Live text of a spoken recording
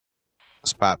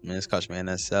What's poppin', man? It's Coach Man.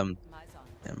 That's 7.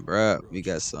 And bruh, we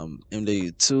got some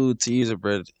MW2 teaser,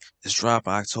 bruh. It's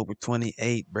dropping October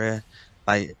 28th, bruh.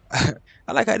 Like, I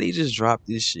like how they just dropped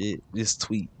this shit, this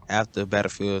tweet after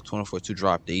Battlefield 2042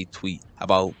 dropped. They tweet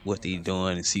about what they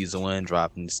doing in season one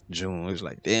dropping this June. It was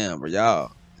like, damn, bro, y'all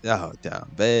down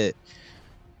bad.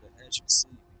 But as you see,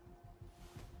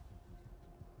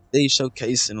 they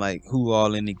showcasing like who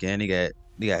all in the game.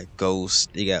 They got Ghost,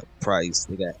 they got Price,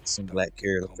 they got some black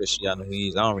character. Officially, y'all know who he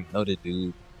is. I don't really know the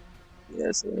dude.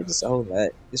 Yeah, so it's just a whole lot.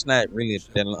 It's not really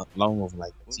that long of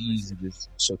like a tease, just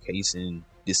showcasing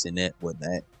this and that,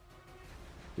 whatnot.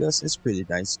 Yes, it's pretty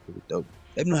nice, pretty dope.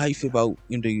 Let me know how you feel about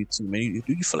MW2, man.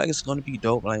 Do you feel like it's gonna be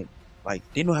dope? Like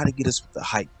they know how to get us with the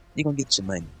hype. They gonna get your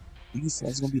money. Do you feel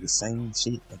like it's gonna be the same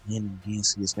shit again and again?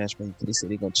 See, Smash Bros. They say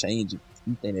they're gonna change it.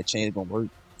 You think that change gonna work?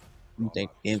 You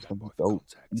think the game's gonna be dope?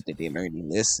 You think they learned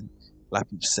their lesson? A lot of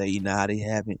people say, nah, they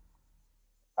haven't.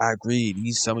 I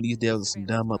agree. Some of these devs are some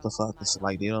dumb motherfuckers.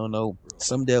 Like they don't know.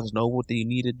 Some devs know what they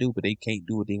need to do, but they can't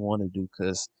do what they want to do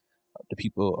because the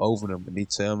people over them, and they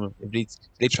tell them if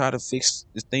they try to fix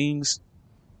the things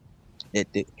that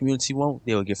the community won't,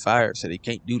 they'll get fired. So they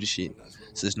can't do the shit.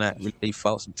 So it's not really their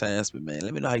fault sometimes. But man,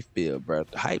 let me know how you feel, bro.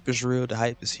 The hype is real. The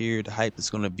hype is here. The hype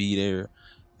is gonna be there.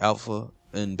 Alpha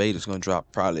and beta is gonna drop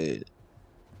probably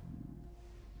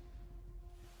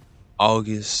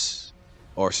August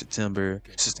or September.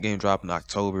 Since the game dropping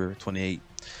October 28th.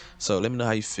 So let me know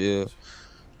how you feel.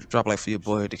 Drop like for your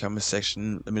boy in the comment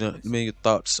section. Let me know your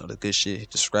thoughts on the good shit.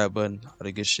 Hit the subscribe button. All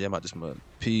the good shit. I'm out this month.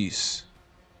 Peace.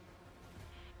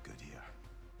 Good year.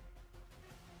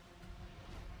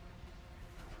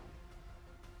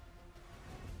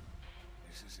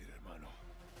 This is it, hermano.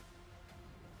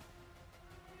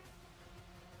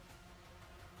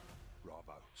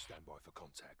 Bravo, stand by for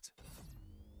contact.